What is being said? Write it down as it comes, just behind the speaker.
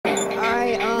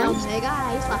Hey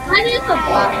guys, welcome to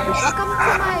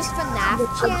my FNAF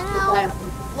channel.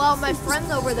 Well, my friend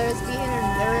over there is being a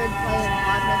nerd playing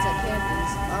 5 Nights at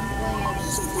Candy's. I'm playing.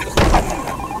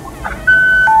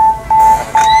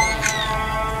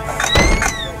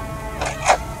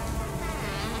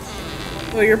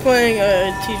 Well, you're playing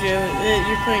TJ.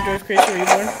 You're playing Tjoc R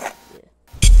Reborn.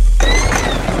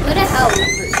 But a Halloween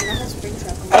version that has spring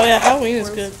trap. Oh yeah, Halloween is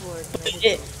good.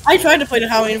 I tried to play the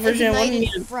Halloween version.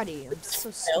 Freddy, I'm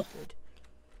so stupid.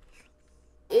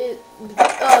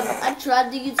 I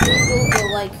tried to use Google, but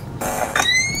like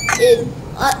it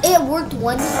worked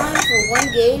one time for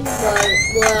one game, but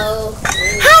well.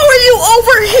 How are you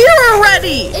over here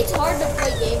already? It's hard to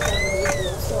play games on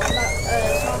Google, so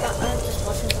I'm just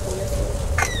watching the video.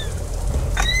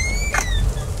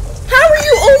 How are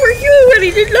you over here already?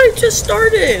 The night just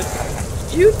started.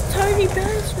 You tiny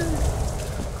bastard.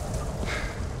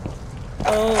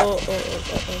 Oh.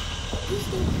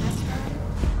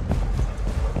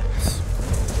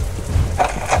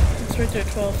 It's right there,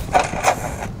 12.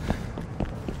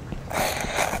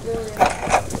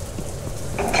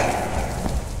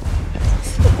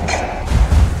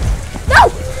 No!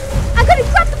 I couldn't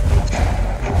grab the...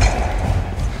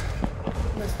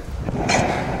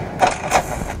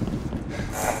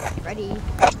 Ready?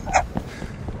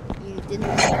 You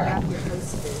didn't grab your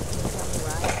poster. It's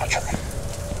alright.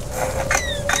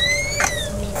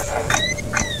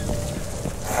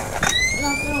 No,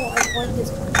 I want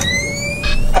this one.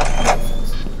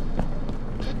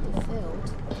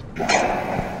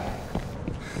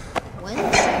 When did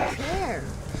I care?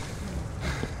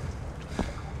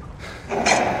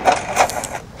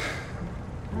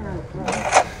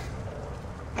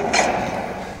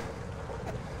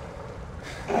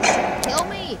 Kill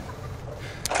me!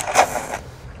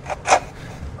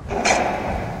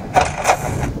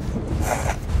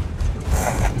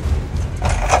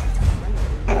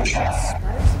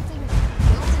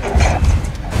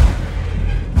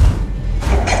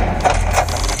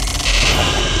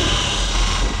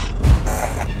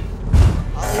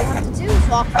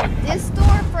 Walk through this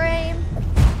door frame.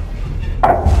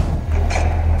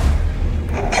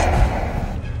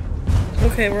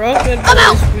 Okay, we're all good. I'm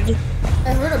out.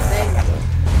 I heard a bang.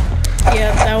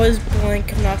 Yeah, that was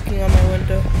Blank knocking on my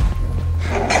window.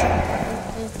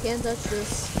 Can't touch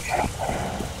this.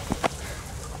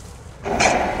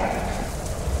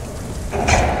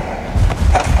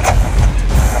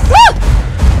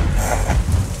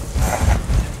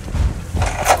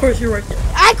 Of course, you're right there.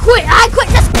 I quit,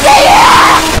 just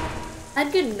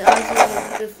I'd get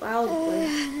nauseated if I was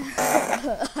playing.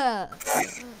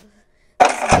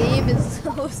 This game is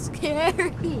so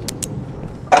scary.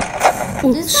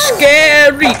 Oh,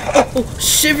 scary! Oh,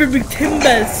 shivering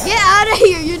timbers! Get out of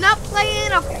here! You're not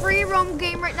playing a free roam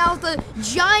game right now with a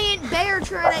giant bear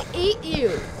trying to eat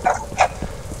you.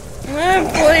 I'm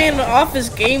playing an office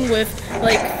game with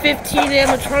like 15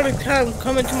 animatronic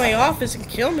come into my office and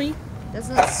kill me. That's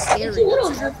not scary.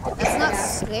 That's not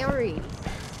scary.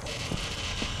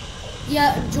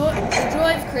 Yeah, joy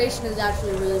of creation is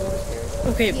actually really more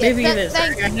scary. Okay, maybe it is. I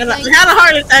had a thank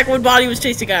heart attack when Bonnie was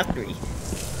chasing after me.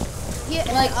 Yeah,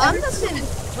 like I'm just in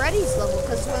Freddy's level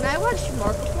because when I watch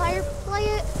Markiplier play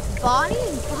it, Bonnie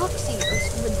and Foxy are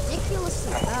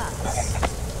ridiculously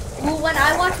fast. Well, when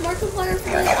I watch Markiplier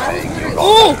play it, I was literally.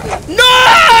 Oh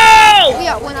no!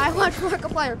 Yeah, when I watch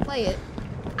Markiplier play it,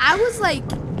 I was like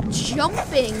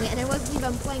jumping and I wasn't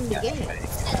even playing the game.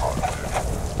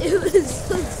 It was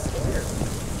so scary.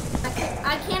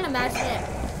 I can't imagine it.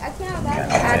 I can't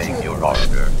imagine actually. Your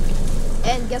order.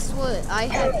 And guess what? I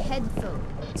have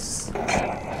headphones.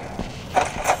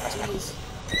 Jeez.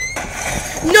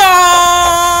 No!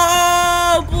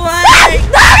 Blank!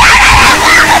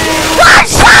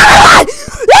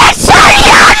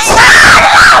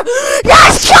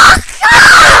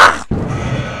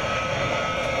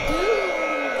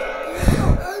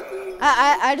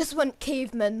 I just went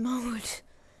caveman mode.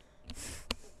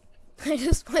 I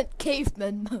just went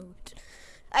caveman mode.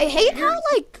 I hate how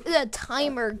like the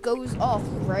timer goes off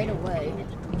right away.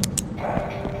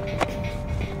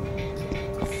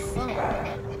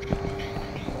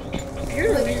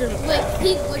 You're the reason of Wait,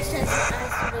 he glitched his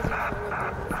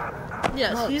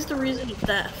Yes, he's the reason of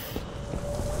death.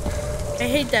 I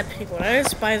hate that penguin. I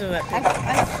despise that penguin.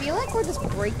 I feel like we're just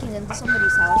breaking into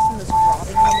somebody's house and just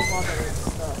robbing them of all their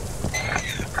stuff.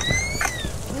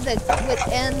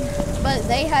 But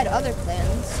they had other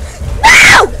plans.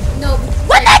 No! No,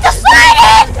 What I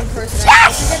decided!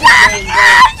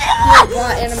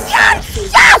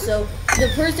 So the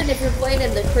person, if you're playing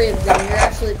in the crib, then you're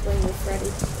actually playing with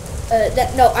Freddy.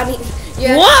 No, I mean,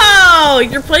 you're Whoa!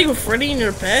 You're playing with Freddy in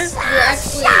your bed? you're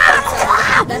actually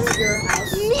inside. That's your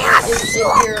house. If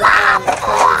you're playing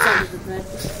inside of the bed.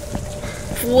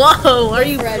 Whoa! Are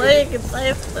you Freddy. playing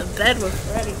inside the bed with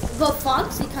Freddy? But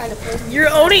Foxy kind of plays. You're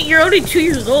only 2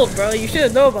 years old, bro. You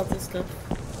should know about this stuff.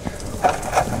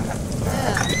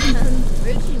 Yeah, and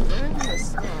Richie learned this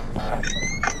stuff.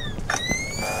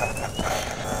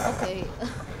 Okay,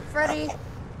 Freddy.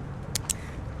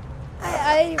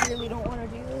 I really don't want to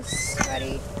do this,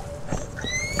 Freddy.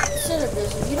 Instead of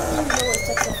this, you don't even know what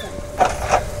sex offender.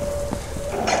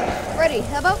 Freddy,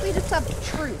 how about we just have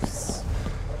truce?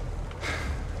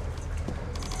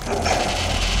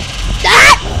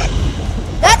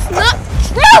 That's not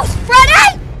truce, Freddy!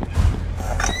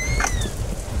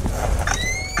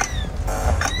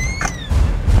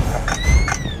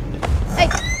 Hey,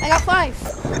 I got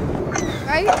 5.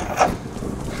 Right?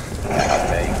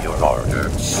 Make your order.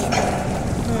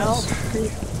 No, you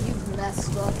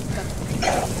messed up.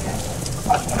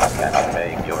 Cannot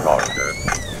make your order.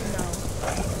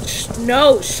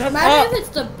 No, shut Imagine up. if it's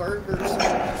the burgers.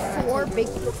 4 Big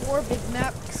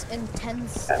Macs and 10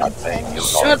 Shut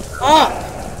up.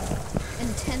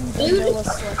 and 10 vanilla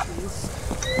slushies.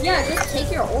 Yeah, just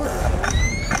take your order.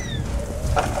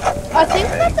 I think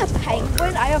that the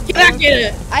penguin. I have. Can I get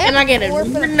it? I Can I get it? four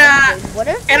for Number the 9. penguin. What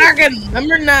if? And I get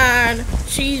number 9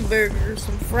 cheeseburgers,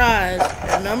 some fries,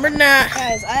 and number 9.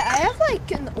 Guys, I have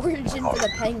like an origin for the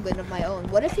penguin of my own.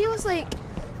 What if he was like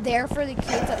there for the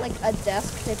kids at like a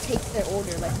desk to take their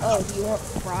order? Like, oh, do you want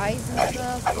fries and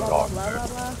stuff? Blah blah blah blah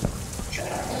blah.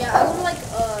 Yeah, I would like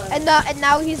And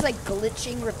now he's like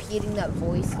glitching, repeating that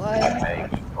voice line.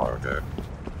 Make your order.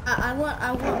 I want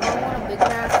a Big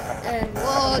Mac and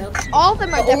Well, all of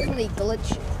them are definitely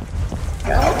glitching. I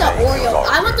want the Oreo.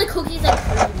 I want the cookies and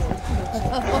cream.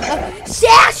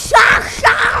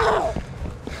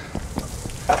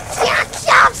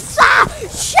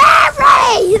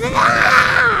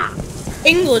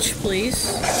 English,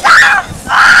 please.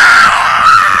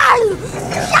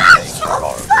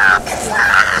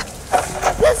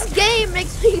 This game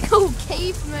makes me go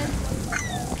caveman.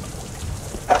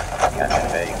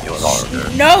 Cannot make your order.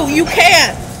 No, you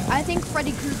can't. I think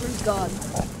Freddy Krueger's gone.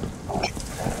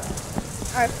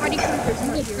 Alright, Freddy Krueger's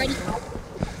not here. Freddy.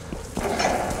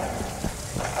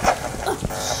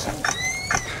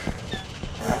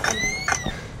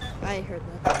 I heard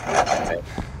that. Make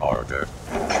order.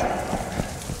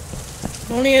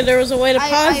 If only there was a way to I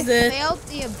pause this. failed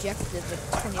the objective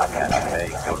of 20 minutes. Cannot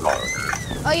make your order.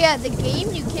 Oh yeah, the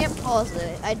game, you can't pause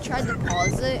it. I tried to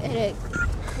pause it and it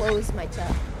closed my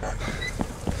tab.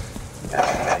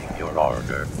 Cannot make your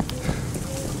order.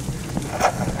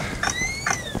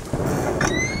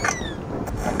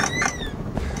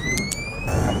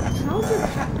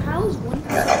 How is one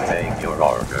Cannot make your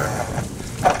order.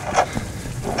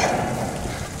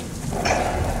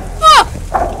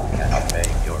 Cannot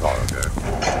make your order.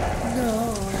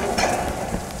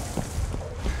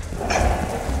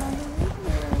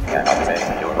 Cannot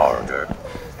make your order.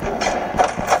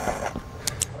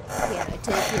 Can I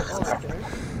take your order?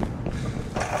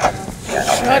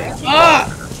 Cannot Shut make up.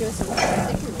 Joseph, can I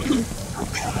take your order?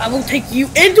 I will take you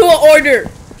into an order.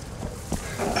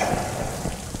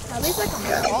 At least I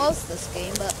can pause this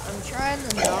game, but I'm trying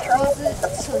to not pause it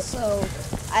so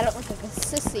I don't look like a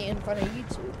sissy in front of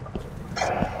YouTube.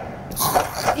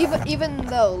 Even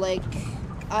though like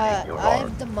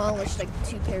I've demolished like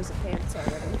 2 pairs of pants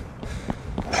already.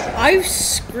 I've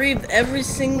screamed every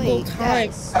single Wait, time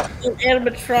guys. an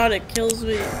animatronic kills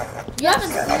me. You haven't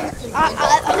seen I'm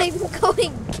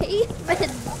going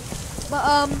caveman.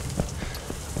 But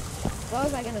what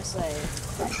was I gonna say?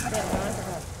 Damn, now I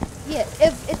forgot. Yeah,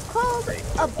 if it's called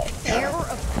a pair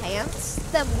of pants,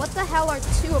 then what the hell are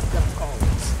 2 of them called?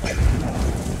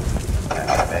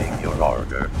 Cannot make your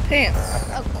order. Pants.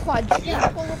 A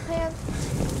quadruple of pants?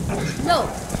 No.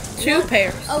 2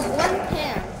 pairs. One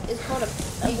pan is called a.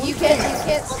 You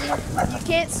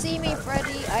can't see me,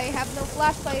 Freddy. I have no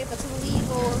flashlight. That's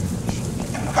illegal. You should be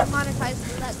demonetized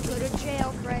for that. Go to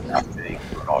jail, Freddy. Cannot make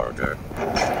your order.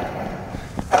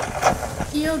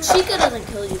 You know, Chica doesn't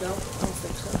kill you though. I don't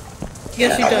think so.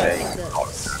 Yes, she Cannot does. make your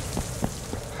order.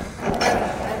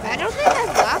 I don't think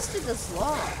I've lasted this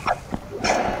long.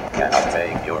 Cannot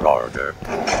make your order.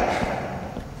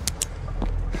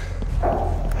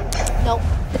 Nope.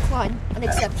 Decline.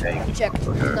 Unaccept. Reject.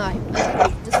 Deny.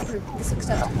 Unagree. Disapprove.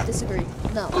 Disaccept. Disagree.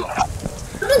 No.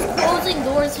 How does closing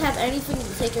doors have anything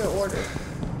to take your order?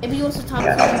 If he wants to talk to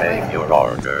you, Cannot right? make your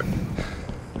order. You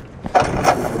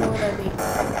know what I mean?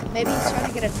 Maybe he's trying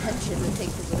to get attention to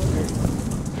take his order.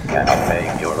 Cannot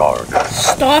make your order.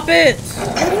 Stop it.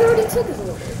 But he already took his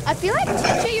order. I feel like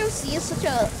TJOC is such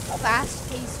a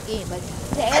fast-paced game. Like,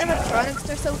 the animatronics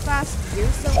are so fast, you're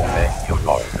so fast. Take your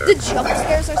order. The jump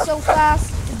scares are so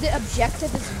fast. The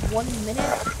objective is 1 minute.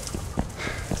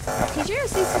 TJOC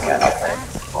is such a Cannot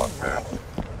fast. take order.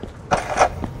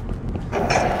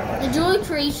 The joy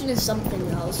creation is something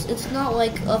else. It's not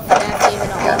like a FNAF game in an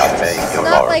Cannot office. take It's your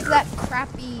not order. like that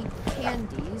crappy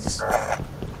candies.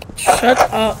 Shut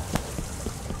up.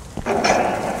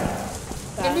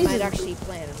 That I Candies might is- actually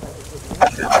plan another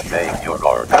video. Cannot take your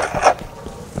order.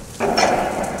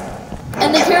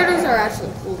 And the characters are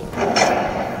actually cool.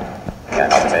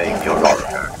 Cannot take your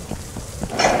order.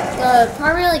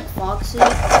 Probably like Foxy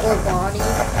or Bonnie.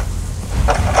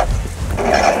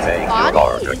 Cannot take your Bonnie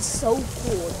order. is so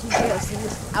cool.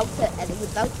 TJOC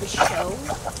without the show.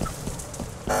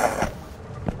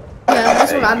 Yeah,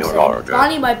 that's what I'm Your saying. order.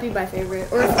 Bonnie might be my favorite.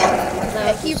 Or Foxy. Because I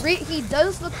Yeah, like he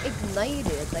does look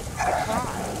ignited, like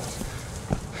pride.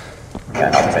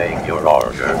 Cannot take your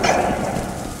order.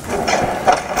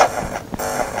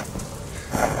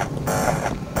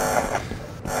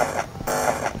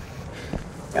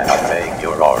 Cannot take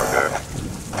your order.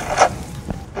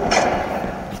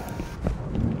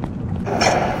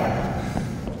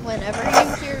 Whenever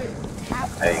you hear tap,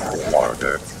 Take your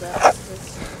order. just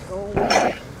go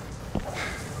away.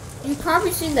 You've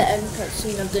probably seen the end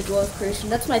cutscene of the Dwarf Creation.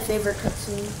 That's my favorite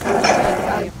cutscene.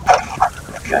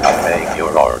 Cannot take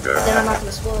your order. Then I'm not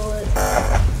gonna spoil it.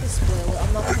 Just spoil it.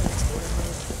 I'm not gonna spoil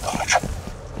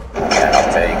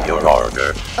Cannot take your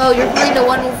order. Oh, you're playing the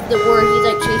one with the where he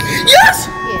like chasing. Yes!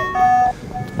 it. Yeah.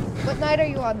 What night are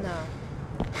you on now?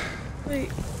 Wait.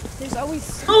 There's always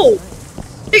six Oh.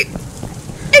 nights.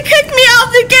 It kicked me out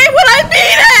of the game when I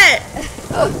beat it!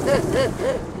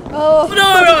 Oh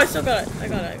No, I still got it. I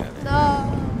got it.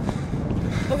 no!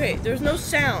 Okay, there's no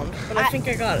sound, but I think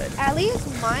I got it. At least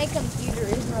my computer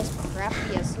isn't as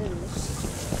crappy as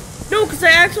his. No, because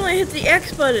I accidentally hit the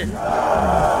X button.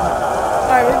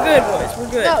 Alright, we're good, boys. We're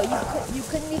good. No, you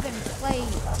couldn't even play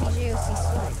TJOC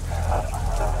Story.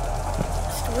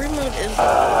 Story mode is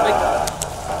like...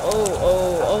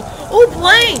 Oh,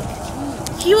 Blank!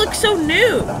 He looks so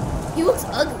new. He looks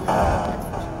ugly.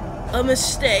 A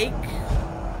mistake.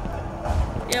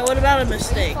 Yeah, what about a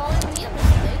mistake? Calling me a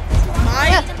mistake?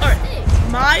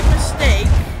 My mistake,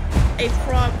 a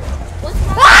problem. What's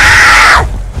wrong?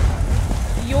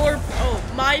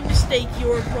 My mistake,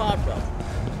 your problem.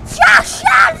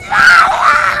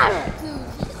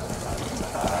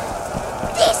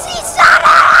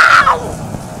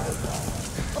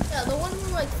 Yeah, the one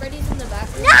where like Freddy's in the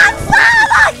background.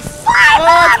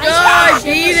 Oh no, I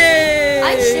beat it!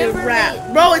 I shivered Rat.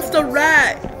 it. Bro, it's the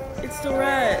rat. It's the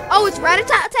rat. Oh, it's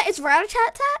Rat-a-tat-tat. It's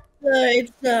Rat-a-tat-tat.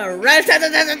 It's the rat.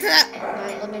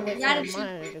 Alright, let me wait for Rat-a-tat. the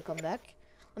monitor to come back.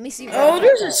 Let me see. Oh,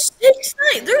 there's a Rat-a-tat-tat. sixth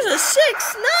night. There's a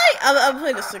sixth night. I'm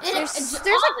playing the sixth. And night. There's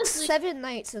like Honestly- 7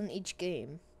 nights in each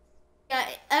game. Yeah,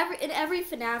 in every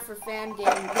FNAF or fan game,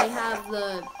 they have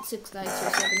the 6 nights or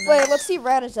 7 nights. Wait, let's see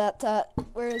Rat-a-tat-tat.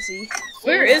 Where is he?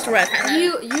 Where is rat?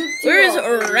 You Where is two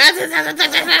are- rat?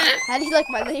 How do you like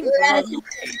my name?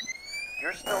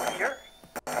 You're still here?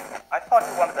 I thought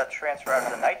you wanted that transfer out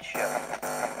of the night shift.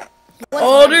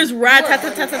 Oh, there's rat.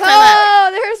 Oh,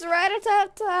 there's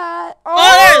Rat-a-tat-tat.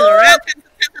 Oh, there's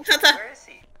rat. Where is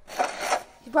he?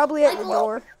 He's probably at the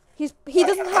door. He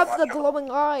doesn't have the glowing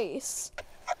eyes.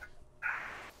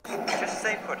 Just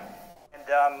stay put. And,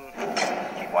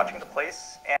 keep watching the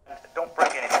place, and don't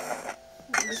break anything.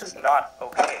 This is not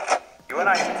okay. You and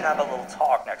I need to have a little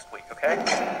talk next week, okay?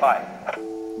 Bye.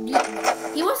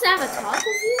 He wants to have a talk with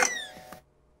you?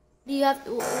 What do you have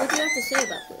to say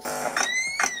about this?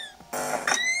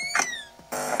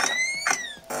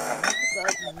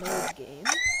 Like mode game.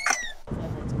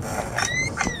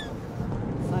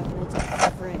 5 minutes of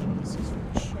Freddy's is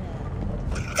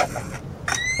Chad.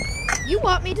 You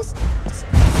want me to?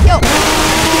 Yo,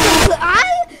 I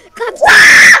got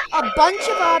a bunch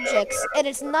of objects, and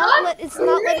it's not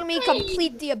letting me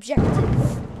complete the objective.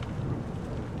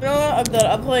 You know what? I'm done.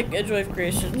 I'm playing Enjoy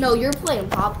Creation. No, you're playing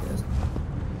Pop Quiz.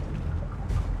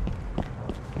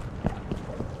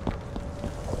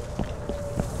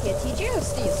 Yeah,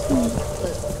 TJOC is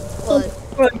fun,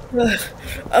 but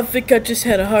I think I just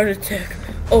had a heart attack.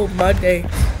 Oh my day.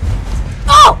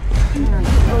 oh,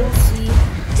 OC.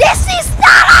 this is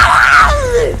not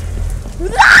allowed.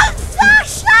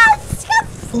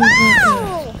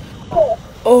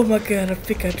 Oh my god, I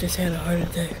think I just had a heart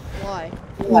attack. Why?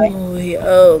 Holy,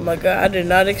 oh my god, I did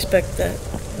not expect that.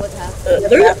 What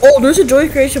happened? There's a Joy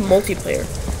Creation multiplayer.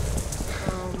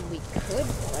 We could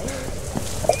play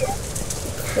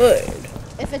it. Good.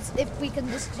 If we can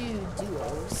just do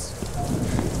duos.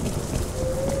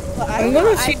 But I I'm don't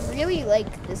know, gonna see. I really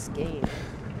like this game.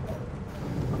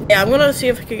 Yeah, I'm gonna see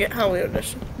if I can get Halloween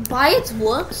edition. By its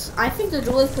looks, I think the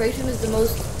Duel Creation is the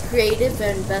most creative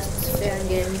and best fan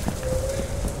game.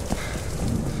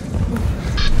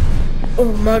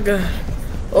 Oh my god.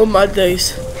 Oh my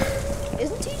days.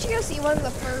 Isn't TGOC one of the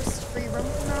first free roam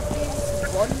FNAF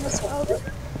games? One was out.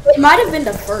 It might have been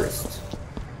the first.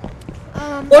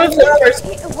 One of the first.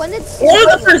 When it's One of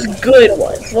the first good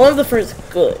ones. One of the first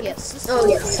good. Yes. Oh,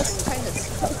 yes. This kind of.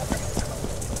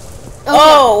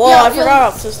 Oh, well, yeah, I forgot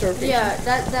about Sister of Yeah,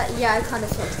 yeah, it kind of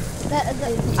sucks.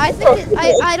 I think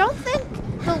I don't think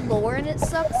the lore in it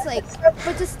sucks, like,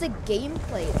 but just the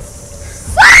gameplay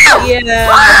sucks. Yeah.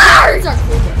 Birds are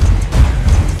cool.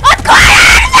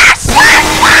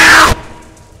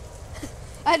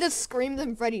 I just screamed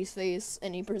in Freddy's face,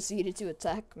 and he proceeded to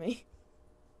attack me.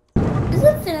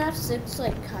 Isn't FNAF 6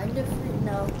 like kind of free?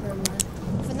 No, never mind.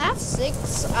 FNAF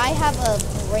 6, I have a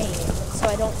brain, so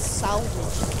I don't salvage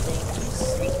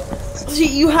things. See,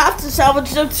 you have to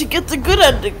salvage them to get the good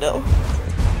ending, though.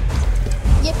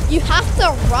 You have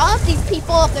to rob these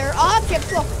people of their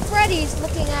objects while Freddy's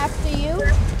looking after you.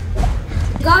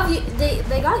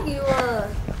 They got you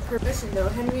permission though.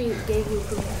 Henry gave you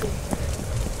permission.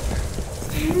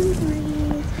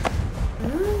 Henry,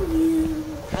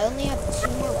 I only have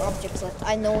 2 more objects left.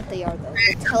 I know what they are though.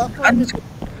 The telephone.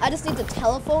 I just need the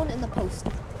telephone and the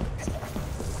poster.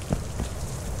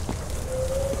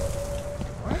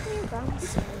 Aren't they around the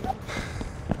same?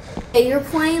 Hey, you're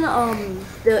playing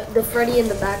the Freddy in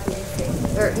the back room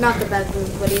thing, or not the back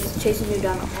room, but he's chasing you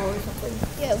down a hall or something.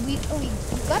 Yeah, we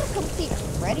gotta complete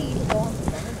Freddy to go on the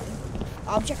enemy.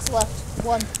 Objects left.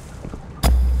 1.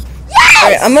 Yes!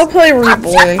 Alright, I'm gonna play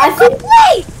Reborn. I think.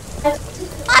 Wait!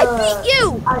 I beat you!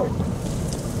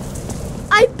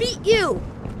 I beat you!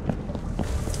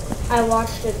 I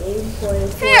watched a gameplay.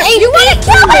 Here, you wanna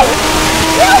kill me?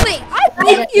 Kill me! I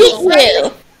beat you,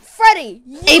 Freddy! Freddy,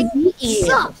 you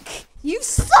suck! You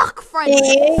suck,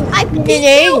 Freddy! I beat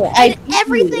you and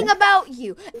everything about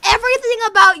you! Everything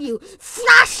about you!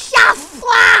 Flash,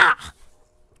 flash!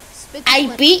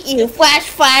 I beat you. Flash,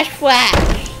 flash,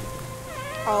 flash.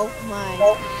 Oh my.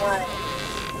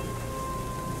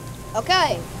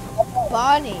 Okay.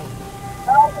 Bonnie.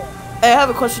 I have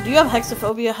a question. Do you have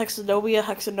hexaphobia, hexanobia,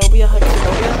 hexanobia,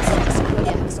 hexanobia?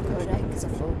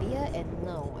 Hexaphobia, and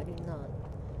no, I do not.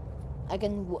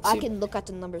 I can look at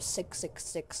the number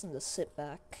 666 and just sit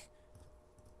back.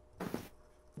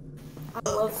 I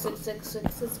love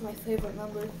 666. It's my favorite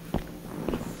number.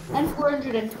 And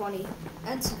 420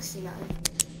 and 69.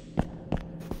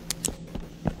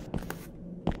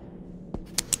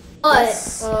 But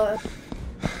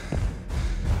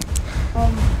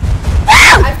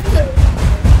I feel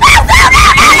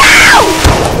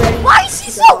Why is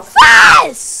he so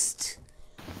fast?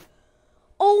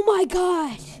 Oh my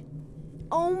god.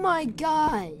 Oh my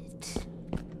god.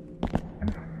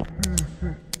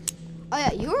 Oh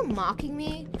yeah, you were mocking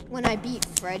me when I beat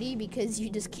Freddy because you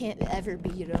just can't ever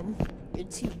beat him. You're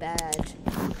too bad.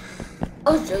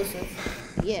 Oh, Joseph.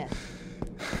 Yeah.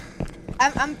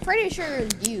 I'm pretty sure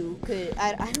you could.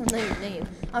 I don't know your name.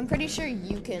 I'm pretty sure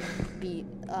you can beat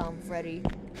Freddy.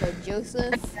 But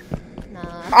Joseph,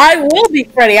 nah. I will be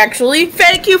Freddy, actually.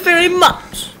 Thank you very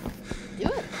much. Do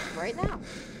it right now.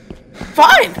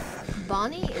 Fine.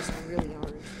 Bonnie is really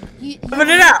hard. Put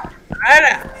it out.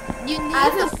 You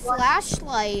need the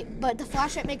flashlight, but the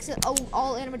flashlight makes it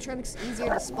all animatronics easier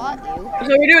to spot you.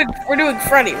 So we're doing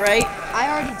Freddy, right? I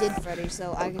already did Freddy,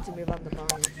 so I get to move on to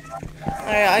Bonnie.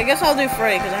 Alright, I guess I'll do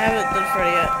Freddy because I haven't done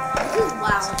Freddy yet. This is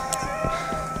loud.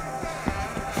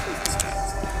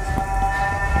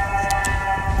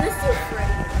 This is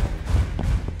Freddy.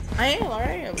 I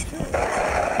am. Sure.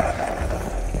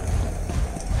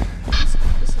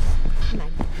 This is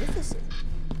magnificent.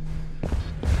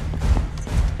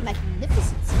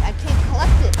 Magnificency. I can't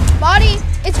collect it. Bonnie,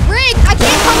 it's rigged. I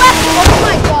can't collect it. Oh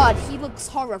my god, he looks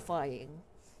horrifying.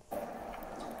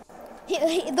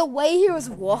 The way he was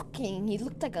walking, he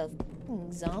looked like a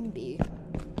zombie.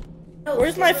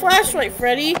 Where's my flashlight,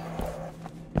 Freddy?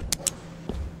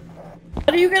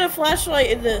 How do you get a flashlight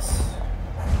in this?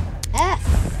 F.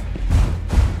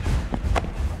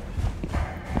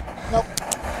 Nope.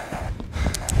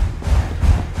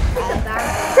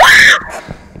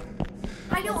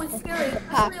 I know, it's scary.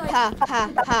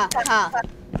 Ha.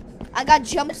 I got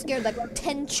jump scared like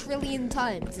 10 trillion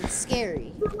times. It's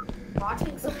scary.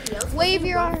 Watching somebody else. Wave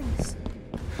your arms.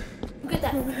 Look at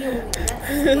that feeling. That's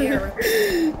scary.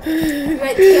 You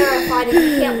get terrified and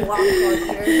you can't walk on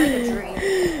here. It's like a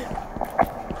dream.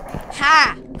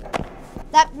 Ha!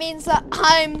 That means that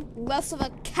I'm less of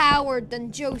a coward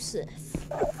than Joseph.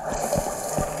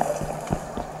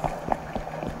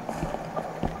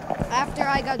 After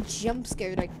I got jump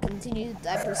scared, I proceeded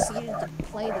to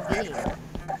play the game.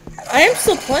 I am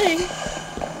still playing.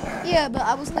 Yeah, but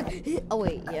I was like, oh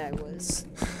wait, yeah, I was.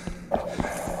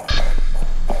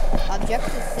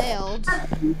 Objective failed.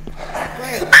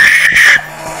 Great.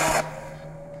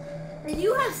 And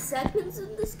you have seconds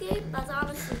in this game? That's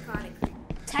honestly kind of creepy.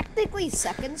 Technically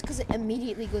seconds, because it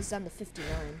immediately goes down to 59.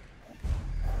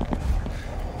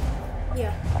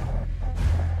 Yeah.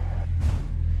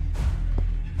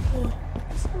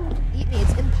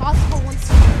 It's impossible once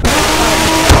you...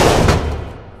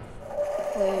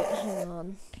 Wait, hang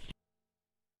on.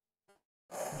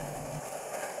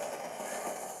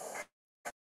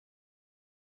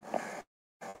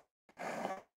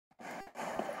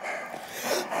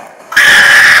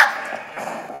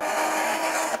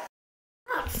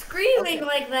 Stop screaming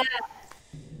like that.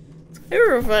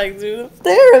 Terrifying, dude. It's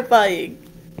terrifying.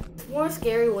 It's more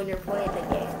scary when you're playing the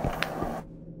game.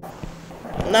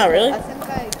 Not really. I think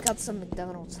I got some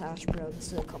McDonald's hash browns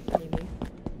to accompany me.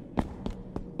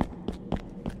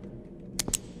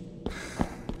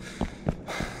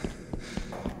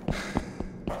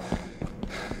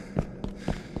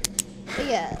 But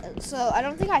yeah, so I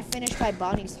don't think I finished by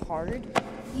Bonnie's hard.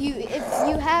 You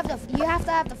have to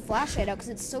have the flashlight out because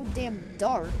it's so damn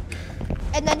dark.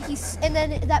 And then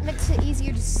that makes it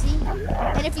easier to see you.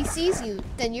 And if he sees you,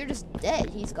 then you're just dead.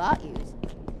 He's got you.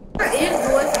 There is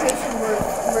voice creation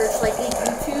merch, like in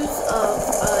YouTube's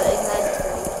Ignited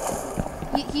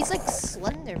Freddy. He's like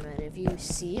Slenderman. If you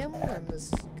see him, then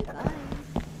just goodbye.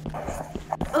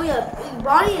 Oh yeah,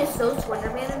 Bonnie is so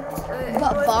Slenderman in this.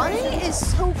 But voice Bonnie creation. is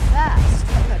so fast.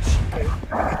 I'm not sure. Is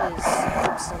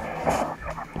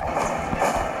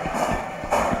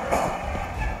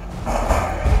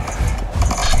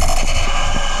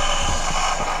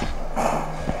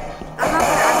I'm not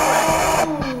gonna act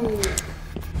like, ooh,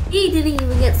 he didn't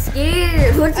even get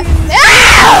scared. What did you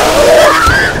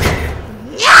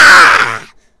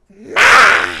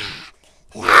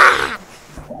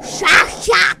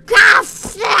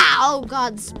Oh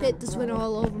god, spit just went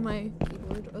all over my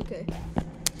keyboard. Okay.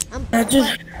 I'm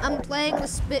playing with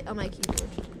spit on my keyboard.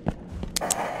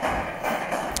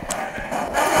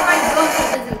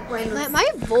 My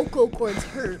vocal cords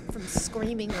hurt from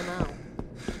screaming them out.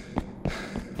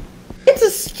 It's a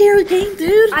scary game,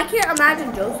 dude. I can't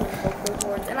imagine Joseph's vocal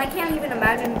cords, and I can't even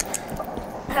imagine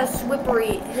how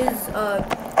slippery his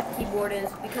keyboard is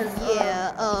because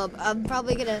Yeah, I'm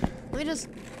probably gonna let me just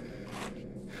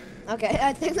okay,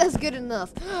 I think that's good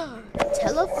enough.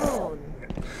 Telephone.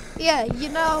 Yeah, you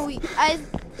know, do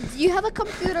you have a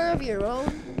computer of your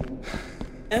own?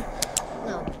 Yeah.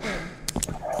 No.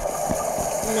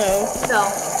 No. no,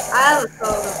 I have a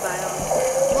phone of my own.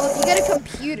 Well, if you get a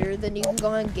computer, then you can go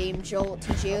on Game Jolt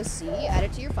TJOC, add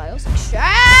it to your files,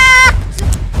 extract!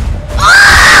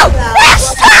 Oh!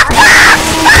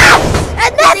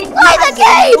 And then play the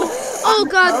game! Oh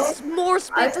god, more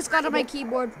spit just got on my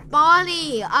keyboard.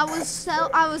 Bonnie, I was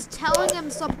telling him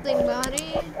something,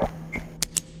 Bonnie.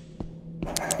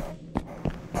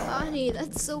 Bonnie,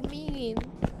 that's so mean.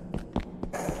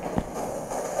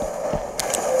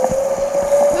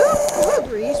 Who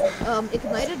agrees?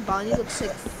 Ignited Bonnie looks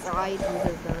like fried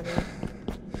either Bonnie.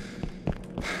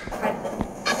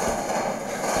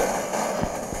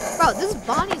 Bro, this is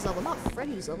Bonnie's level, not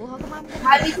Freddy's level. How come I'm gonna...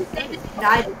 I think his name is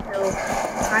Ignited, so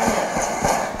kind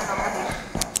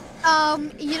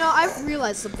of. You know, I've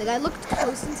realized something. I looked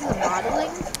close into the modeling.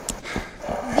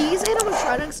 These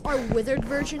animatronics are withered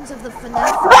versions of the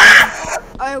FNAF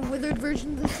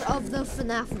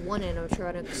 1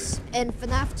 animatronics. And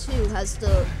FNAF 2 has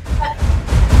the...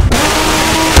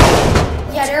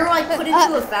 Yeah, they're like put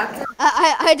into a factory.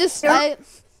 I just... No,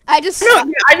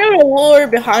 I know the lore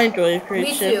behind Joy Me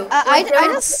Creation. too. I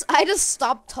just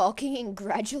stopped talking and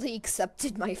gradually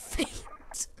accepted my fate.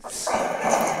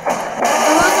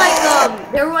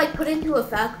 They were like put into a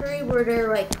factory where their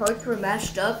like parts were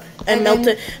mashed up And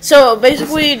melted. So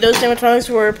basically, those animatronics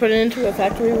were put into a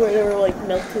factory where they were like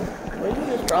melted. Where did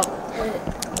you just drop?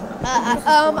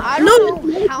 I don't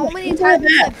know how many times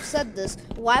I've said this.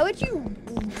 Why would you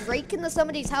break into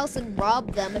somebody's house and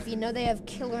rob them if you know they have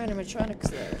killer animatronics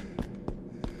there?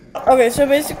 Okay, so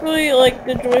basically, like,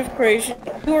 the Joy of Creation,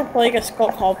 we were playing a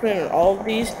Scott Kaufman in all of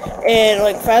these, and,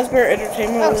 like, Fazbear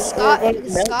Entertainment Oh, was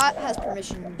Scott has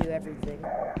permission to do everything.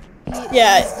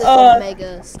 Yeah, he's the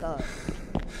Omega Scott.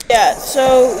 Yeah,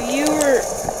 so you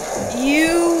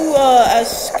as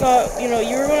Scott, you know,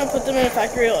 you were gonna put them in a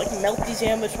factory to, like, melt these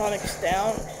animatronics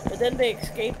down, but then they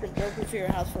escaped and broke into your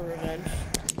house for revenge.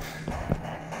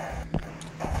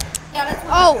 Yeah, that's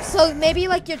what Oh, so maybe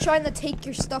like you're trying to take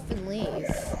your stuff and leave.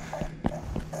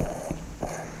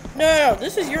 No,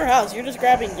 this is your house. You're just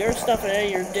grabbing your stuff and then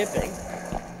you're dipping.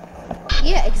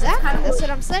 Yeah, exactly. kinda That's what-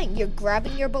 what I'm saying. You're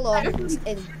grabbing your belongings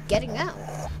and getting out.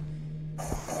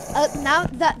 Now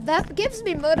that gives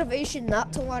me motivation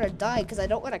not to want to die because I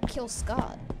don't want to kill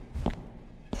Scott.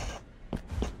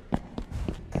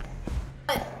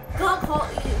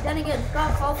 Then again,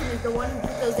 Scott Coulson is the one who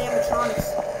put those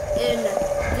animatronics in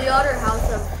the other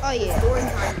house of Oh yeah. story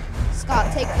time.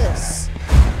 Scott, take this.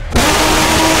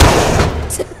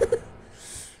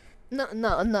 No,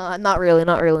 not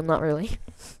really.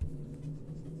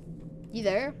 You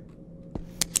there?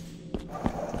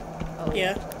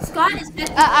 Yeah. Scott is meant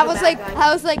to be I the was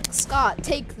bad like, guy. Scott,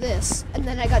 take this, and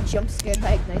then I got jump scared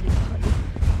by ignited body.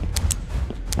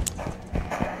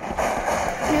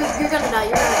 You're gonna die.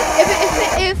 You're gonna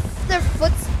die. If their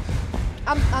foot's,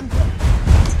 I'm dead.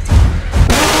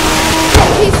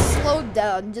 He slowed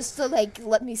down just to like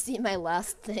let me see my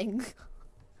last thing.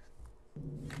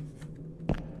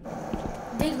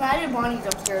 The ignited Bonnie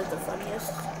jump scare is the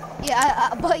funniest.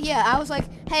 Yeah, but yeah, I was like,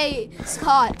 hey,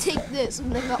 Scott, take this,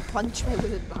 and then got punched by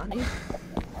Lizard Bonnie.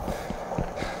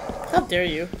 How dare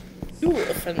you? You will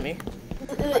offend me.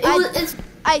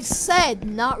 I said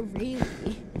not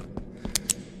really.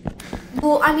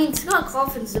 Well, I mean, Scott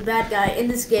Coffin's the bad guy in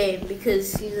this game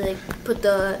because he like put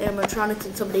the animatronics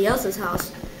in somebody else's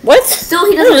house. What? Still,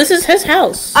 he No, doesn't. this is his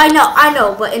house. I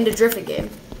know, but in the Drift game,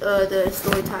 the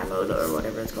story time mode or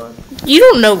whatever it's called. You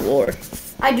don't know war.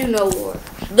 I do know war.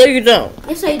 No, you don't.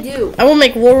 Yes, I do. I will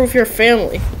make war with your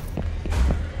family.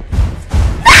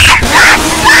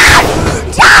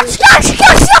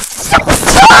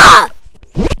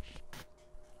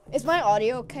 Is my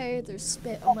audio okay? There's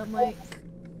spit on my mic,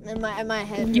 and my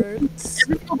head hurts.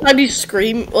 Every single time you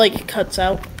scream, like, it cuts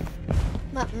out.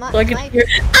 So I can hear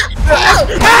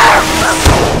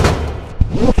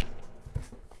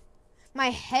my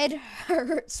head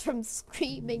hurts from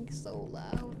screaming so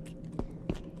loud.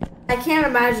 I can't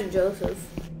imagine Joseph.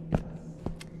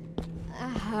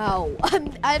 How?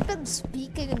 I've been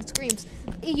speaking in screams.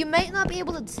 You might not be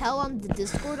able to tell on the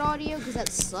Discord audio because that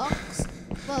sucks.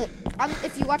 But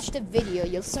if you watch the video,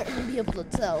 you'll certainly be able to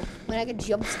tell. When I get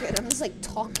jump scared, I'm just like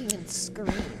talking in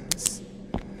screams.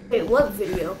 Wait, what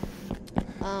video?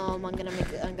 I'm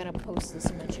gonna post this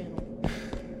on my channel.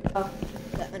 Oh.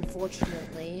 That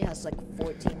unfortunately has like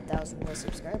 14,000 more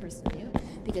subscribers than you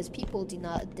because people do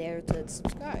not dare to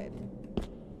subscribe.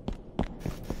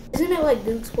 Isn't it like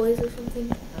Duke's Plays or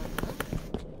something?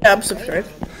 Yeah, I'm subscribed.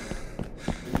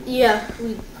 Yeah,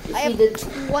 I have did.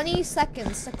 20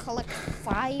 seconds to collect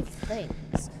 5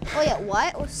 things. Oh yeah,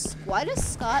 why does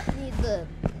Scott need the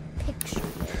picture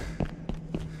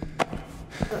there?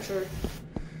 Not sure.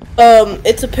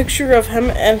 It's a picture of him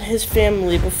and his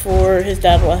family before his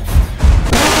dad left.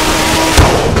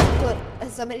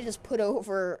 Somebody just put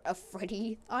over a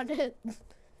Freddy on it.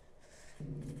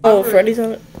 Oh, Freddy's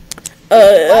on it.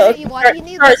 Why do you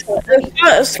need this?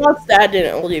 Scott's dad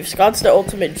didn't leave. Scott's the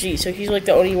ultimate G, so he's like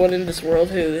the only one in this world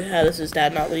who has his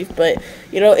dad not leave. But,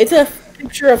 you know, it's a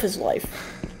picture of his life.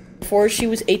 Before she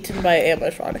was eaten by an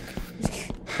animatronic.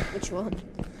 Which one?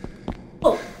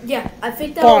 Oh, yeah, I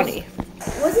think that Bonnie.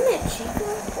 Wasn't it Chica?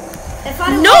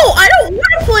 No, I don't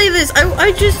want to play this.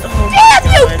 I just. Oh Damn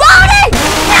you, Bonnie!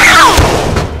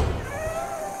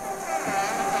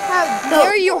 How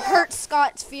dare you hurt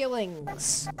Scott's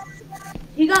feelings?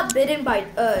 He got bitten by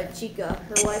Chica,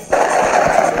 her wife.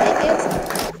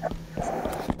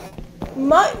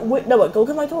 Wait, go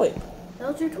get my toy.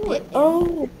 That was your toy.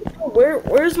 Oh,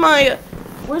 where's my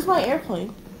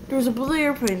airplane? There was a blue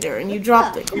airplane there, and you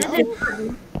dropped it.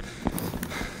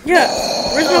 Yeah,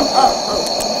 where's my?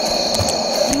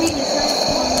 You mean the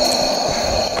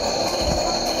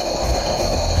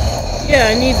Yeah,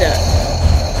 I need that.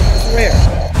 It's rare.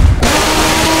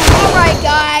 Alright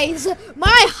guys,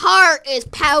 my heart is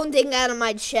pounding out of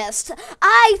my chest.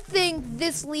 I think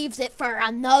this leaves it for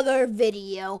another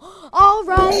video.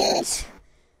 Alright.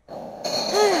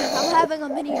 I'm having a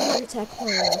mini heart attack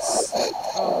playing this.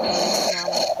 Oh,